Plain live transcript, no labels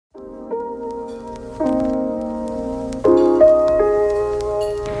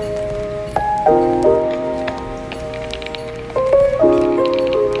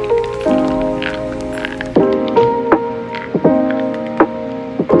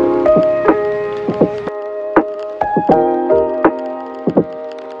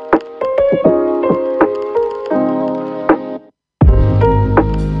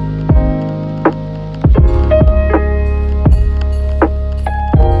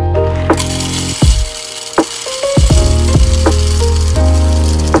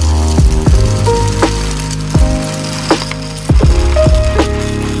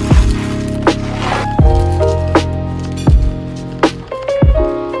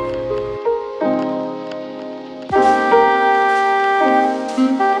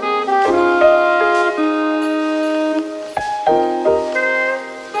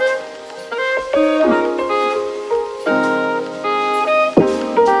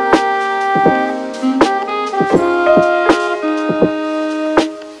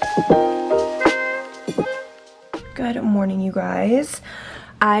Good morning, you guys.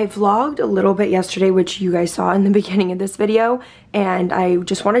 I vlogged a little bit yesterday, which you guys saw in the beginning of this video, and I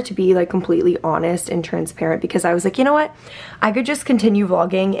just wanted to be like completely honest and transparent because I was like, you know what, I could just continue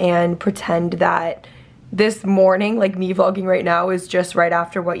vlogging and pretend that this morning, like me vlogging right now, is just right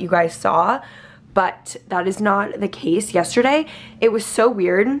after what you guys saw, but that is not the case. Yesterday it was so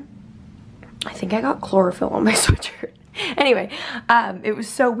weird. I think I got chlorophyll on my sweatshirt. Anyway, it was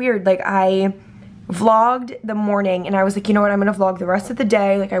so weird. Like, I vlogged the morning and I was like, you know what, I'm gonna vlog the rest of the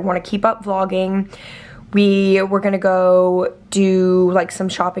day. Like, I want to keep up vlogging. We were gonna go do like some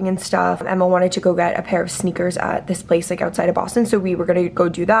shopping and stuff. Emma wanted to go get a pair of sneakers at this place like outside of Boston, so we were gonna go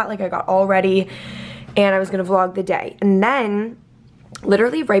do that. Like, I got all ready and I was gonna vlog the day, and then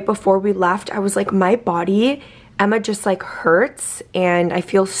literally right before we left, I was like, my body, Emma, just like hurts and I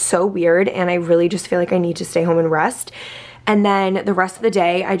feel so weird and I really just feel like I need to stay home and rest. And then the rest of the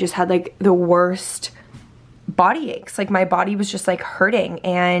day, I just had like the worst body aches. Like, my body was just like hurting,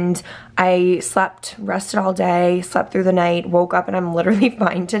 and I slept, rested all day, slept through the night, woke up, and I'm literally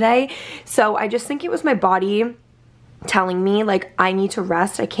fine today. So I just think it was my body telling me like, I need to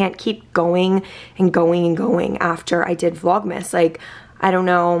rest. I can't keep going and going and going after I did Vlogmas. Like, I don't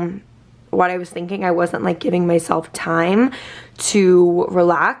know what I was thinking. I wasn't like giving myself time to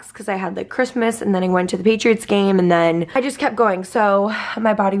relax because I had like Christmas, and then I went to the Patriots game, and then I just kept going. So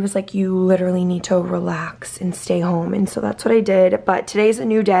my body was like, you literally need to relax and stay home, and so that's what I did. But today's a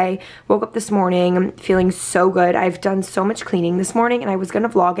new day. Woke up this morning, I'm feeling so good. I've done so much cleaning this morning, and I was gonna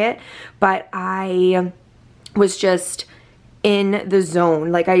vlog it, but I was just in the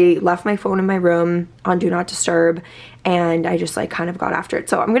zone. Like, I left my phone in my room on Do Not Disturb, and I just like kind of got after it.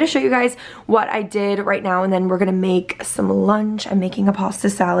 So I'm gonna show you guys what I did right now, and then we're gonna make some lunch. I'm making a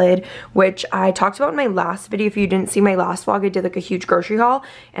pasta salad, which I talked about in my last video. If you didn't see my last vlog, I did like a huge grocery haul,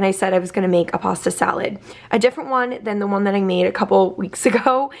 and I said I was gonna make a pasta salad, a different one than the one that I made a couple weeks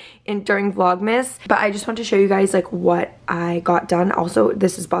ago during Vlogmas. But I just want to show you guys like what I got done. Also,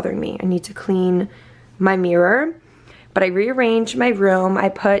 this is bothering me. I need to clean my mirror. But I rearranged my room. I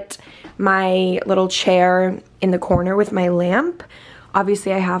put my little chair in the corner with my lamp.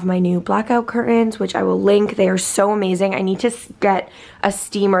 Obviously, I have my new blackout curtains, which I will link. They are so amazing. I need to get a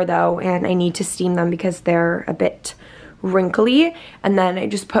steamer though, and I need to steam them because they're a bit wrinkly. And then I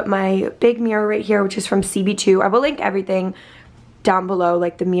just put my big mirror right here, which is from CB2. I will link everything down below,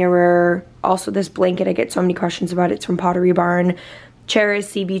 like the mirror. Also, this blanket, I get so many questions about it. It's from Pottery Barn. Chair is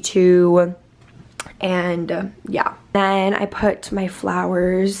CB2. And yeah, then I put my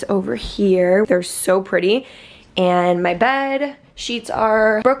flowers over here. They're so pretty. And my bed sheets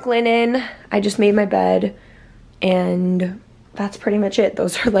are Brooklinen. I just made my bed, and that's pretty much it.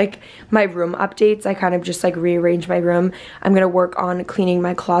 Those are like my room updates. I kind of just like rearranged my room. I'm gonna work on cleaning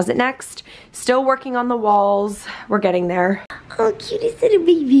my closet next. Still working on the walls. We're getting there. Oh, cutest little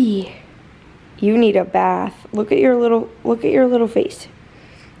baby. You need a bath. Look at your little face.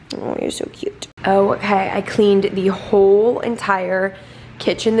 Oh, you're so cute. Okay, I cleaned the whole entire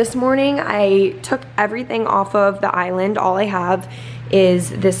kitchen this morning. I took everything off of the island. All I have is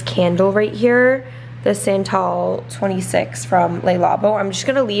this candle right here, the Santal 26 from Le Labo. I'm just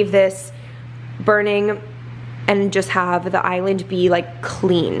gonna leave this burning and just have the island be like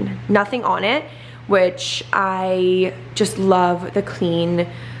clean. Nothing on it, which I just love the clean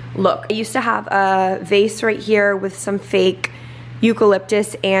look. I used to have a vase right here with some fake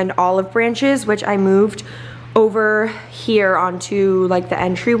eucalyptus and olive branches, which I moved over here onto like the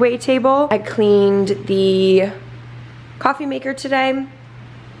entryway table. I cleaned the coffee maker today,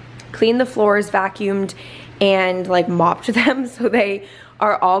 cleaned the floors, vacuumed, and like mopped them so they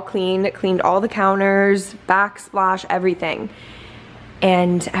are all clean. Cleaned all the counters, backsplash, everything.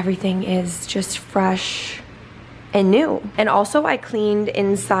 And everything is just fresh and new. And also I cleaned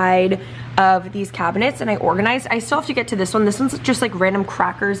inside of these cabinets and I organized. I still have to get to this one. This one's just like random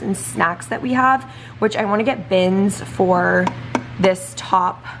crackers and snacks that we have, which I want to get bins for this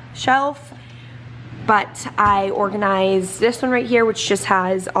top shelf. But I organized this one right here, which just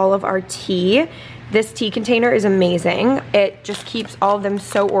has all of our tea. This tea container is amazing. It just keeps all of them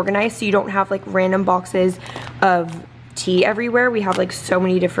so organized so you don't have like random boxes of tea everywhere. We have like so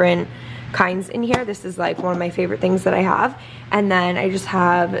many different kinds in here. This is like one of my favorite things that I have. And then I just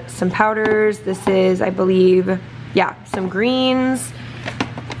have some powders. This is, I believe, yeah, some greens,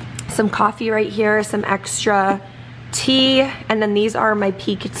 some coffee right here, some extra tea, and then these are my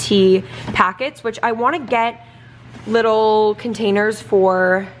peak tea packets, which I want to get little containers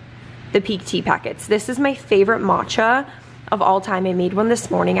for the peak tea packets. This is my favorite matcha of all time. I made one this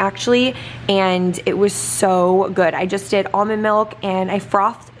morning actually, and it was so good. I just did almond milk and I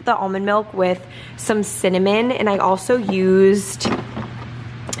frothed the almond milk with some cinnamon, and I also used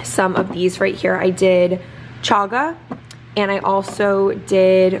some of these right here. I did chaga, and I also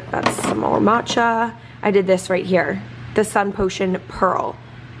did, that's some more matcha. I did this right here, the Sun Potion Pearl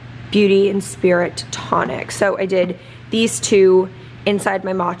Beauty and Spirit Tonic. So I did these two inside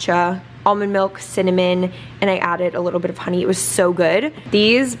my matcha, almond milk, cinnamon, and I added a little bit of honey. It was so good.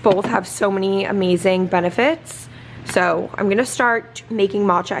 These both have so many amazing benefits. So I'm gonna start making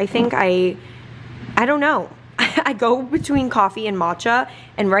matcha. I think I don't know. I go between coffee and matcha,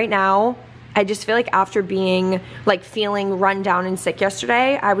 and right now I just feel like after being like feeling run down and sick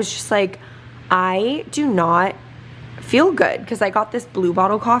yesterday, I was just like, I do not feel good, because I got this blue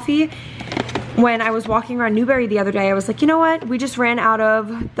bottle coffee. When I was walking around Newberry the other day, I was like, you know what? We just ran out of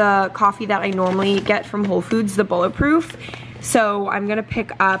the coffee that I normally get from Whole Foods, the Bulletproof. So I'm gonna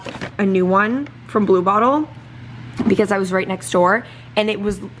pick up a new one from Blue Bottle because I was right next door, and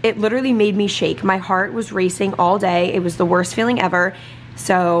it literally made me shake. My heart was racing all day. It was the worst feeling ever.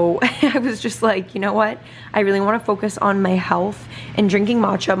 So I was just like, you know what? I really want to focus on my health and drinking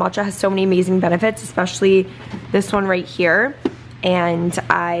matcha. Matcha has so many amazing benefits, especially this one right here. And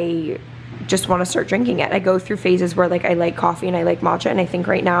I just want to start drinking it. I go through phases where like I like coffee and I like matcha, and I think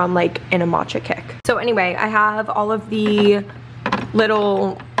right now I'm like in a matcha kick. So anyway, I have all of the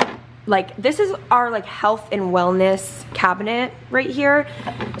little, like, this is our like health and wellness cabinet right here.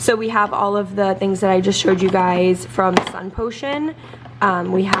 So we have all of the things that I just showed you guys from Sun Potion.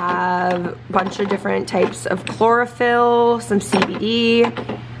 We have a bunch of different types of chlorophyll, some CBD,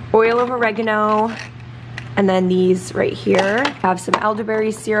 oil of oregano, and then these right here have some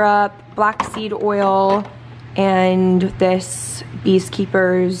elderberry syrup, black seed oil, and this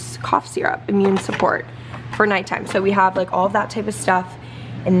Beekeeper's cough syrup, immune support for nighttime. So we have like all of that type of stuff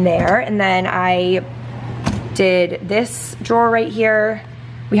in there. And then I did this drawer right here.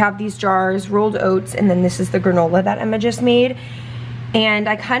 We have these jars, rolled oats, and then this is the granola that Emma just made. And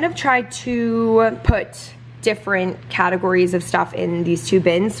I kind of tried to put different categories of stuff in these two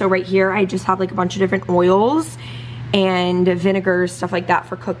bins. So right here, I just have like a bunch of different oils and vinegars, stuff like that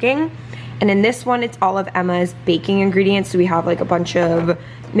for cooking. And in this one, it's all of Emma's baking ingredients. So we have like a bunch of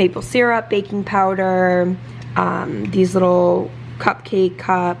maple syrup, baking powder, these little cupcake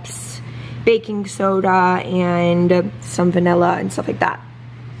cups, baking soda, and some vanilla and stuff like that.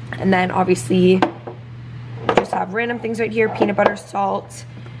 And then obviously, just have random things right here, peanut butter, salt,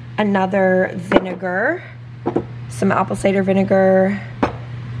 another vinegar, some apple cider vinegar,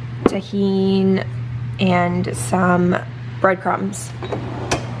 tahini, and some breadcrumbs.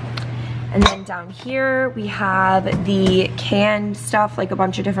 And then down here we have the canned stuff, like a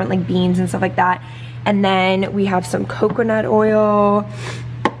bunch of different like beans and stuff like that. And then we have some coconut oil.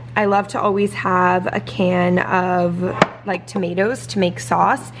 I love to always have a can of like tomatoes to make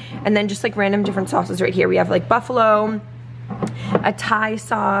sauce, and then just like random different sauces right here. We have like buffalo, a Thai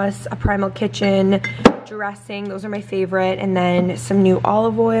sauce, a Primal Kitchen dressing, those are my favorite, and then some new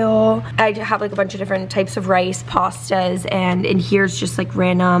olive oil. I have like a bunch of different types of rice, pastas, and in here's just like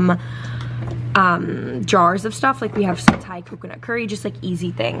random jars of stuff. Like we have some Thai coconut curry, just like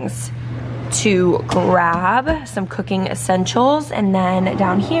easy things to grab, some cooking essentials. And then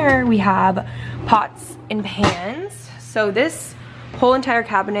down here we have pots and pans. So this whole entire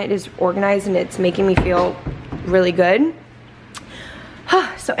cabinet is organized, and it's making me feel really good.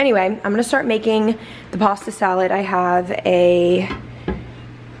 So anyway, I'm gonna start making the pasta salad. I have a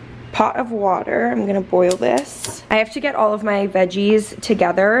pot of water. I'm gonna boil this. I have to get all of my veggies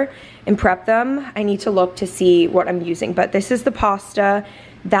together and prep them. I need to look to see what I'm using, but this is the pasta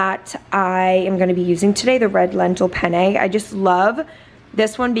that I am gonna be using today, the red lentil penne. I just love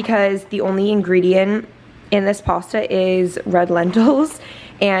this one because the only ingredient in this pasta is red lentils,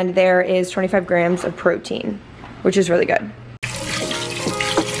 and there is 25 grams of protein, which is really good.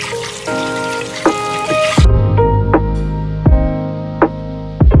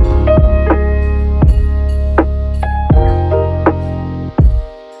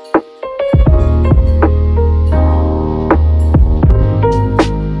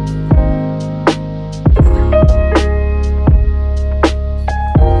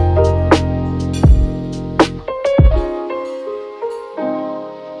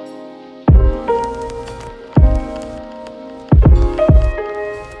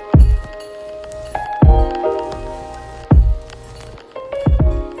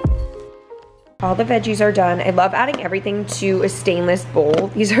 All the veggies are done. I love adding everything to a stainless bowl.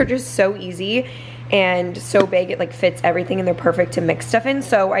 These are just so easy and so big. It like fits everything and they're perfect to mix stuff in.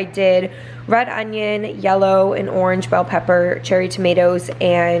 So I did red onion, yellow and orange bell pepper, cherry tomatoes,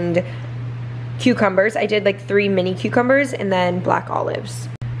 and cucumbers. I did like 3 mini cucumbers and then black olives.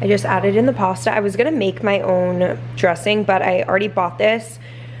 I just added in the pasta. I was gonna make my own dressing, but I already bought this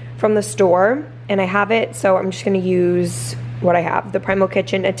from the store and I have it, so I'm just gonna use what I have. The Primal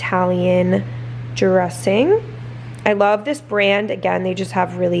Kitchen Italian dressing. I love this brand. Again, they just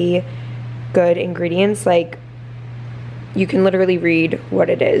have really good ingredients. Like, you can literally read what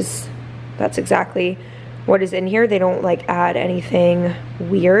it is. That's exactly what is in here. They don't like add anything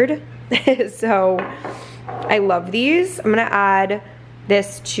weird. So I love these. I'm gonna add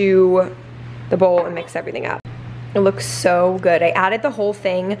this to the bowl and mix everything up. It looks so good. I added the whole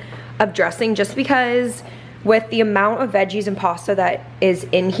thing of dressing just because with the amount of veggies and pasta that is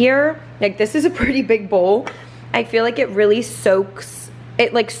in here, like this is a pretty big bowl. I feel like it really soaks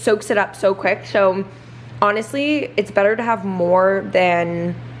it up so quick. So honestly, it's better to have more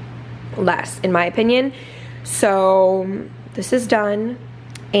than less, in my opinion. So this is done.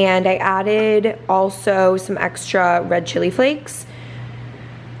 And I added also some extra red chili flakes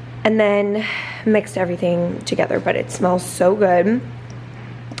and then mixed everything together, but it smells so good.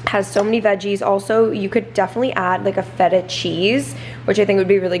 Has so many veggies. Also, you could definitely add like a feta cheese, which I think would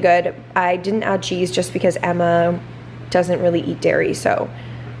be really good. I didn't add cheese just because Emma doesn't really eat dairy, so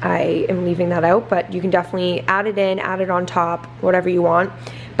I am leaving that out, but you can definitely add it in, add it on top, whatever you want.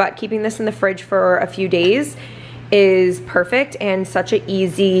 But keeping this in the fridge for a few days is perfect and such an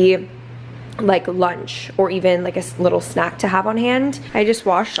easy like lunch or even like a little snack to have on hand. I just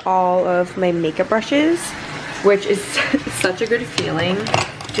washed all of my makeup brushes, which is such a good feeling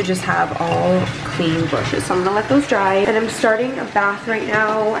to just have all clean brushes. So I'm gonna let those dry. And I'm starting a bath right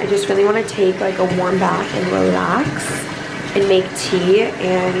now. I just really wanna take like a warm bath and relax and make tea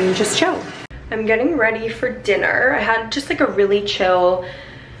and just chill. I'm getting ready for dinner. I had just like a really chill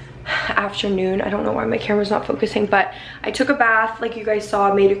afternoon. I don't know why my camera's not focusing, but I took a bath like you guys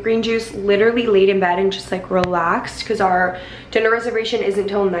saw, made a green juice, literally laid in bed and just like relaxed because our dinner reservation isn't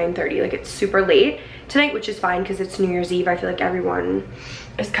until 9:30. Like it's super late tonight, which is fine because it's New Year's Eve. I feel like everyone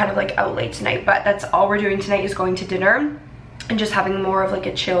is kind of like out late tonight, but that's all we're doing tonight is going to dinner and just having more of like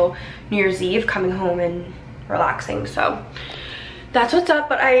a chill New Year's Eve, coming home and relaxing. So that's what's up.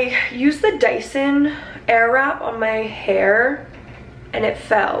 But I used the Dyson Airwrap on my hair and it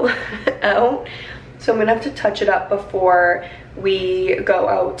fell out, so I'm gonna have to touch it up before we go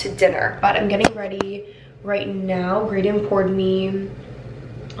out to dinner. But I'm getting ready right now. Graydon poured me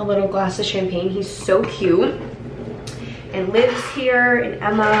a little glass of champagne. He's so cute. And Liv's here and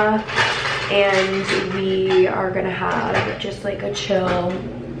Emma, and we are gonna have just like a chill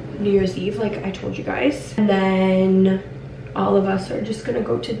New Year's Eve like I told you guys. And then all of us are just gonna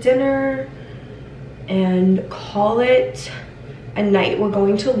go to dinner and call it a night. We're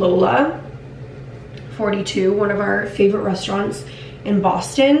going to Lola 42, one of our favorite restaurants in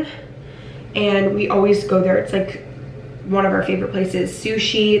Boston, and we always go there. It's like one of our favorite places.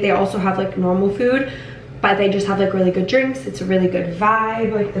 Sushi. They also have like normal food, but they just have like really good drinks. It's a really good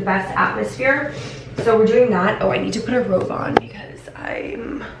vibe, like the best atmosphere. So we're doing that. Oh, I need to put a robe on because I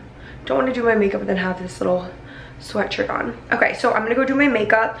don't want to do my makeup and then have this little sweatshirt on. Okay, so I'm gonna go do my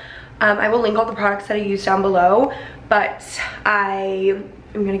makeup. I will link all the products that I use down below, but I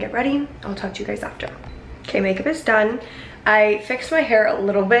am gonna get ready. I'll talk to you guys after. Okay, makeup is done. I fixed my hair a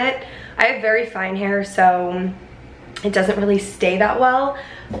little bit. I have very fine hair, so it doesn't really stay that well,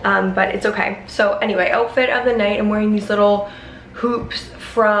 but it's okay. So anyway, outfit of the night, I'm wearing these little hoops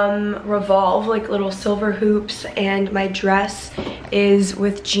from Revolve, like little silver hoops, and my dress is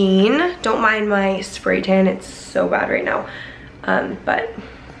with jean. Don't mind my spray tan, it's so bad right now, but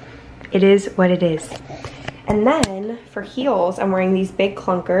it is what it is. And then for heels, I'm wearing these big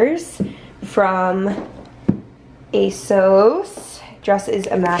clunkers from ASOS. dress is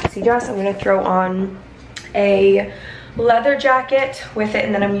a maxi dress. I'm gonna throw on a leather jacket with it,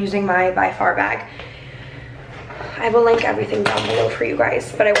 and then I'm using my By Far bag. I will link everything down below for you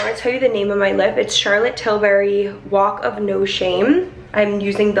guys, but I want to tell you the name of my lip. It's Charlotte Tilbury Walk of No Shame. I'm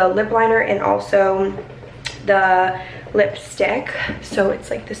using the lip liner and also the lipstick, so it's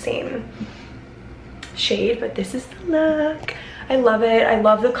like the same shade, but this is the look. I love it. I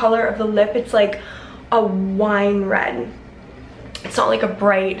love the color of the lip. It's like a wine red. It's not like a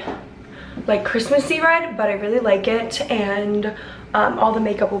bright, like Christmassy red, but I really like it, and all the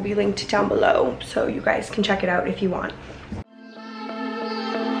makeup will be linked down below, so you guys can check it out if you want.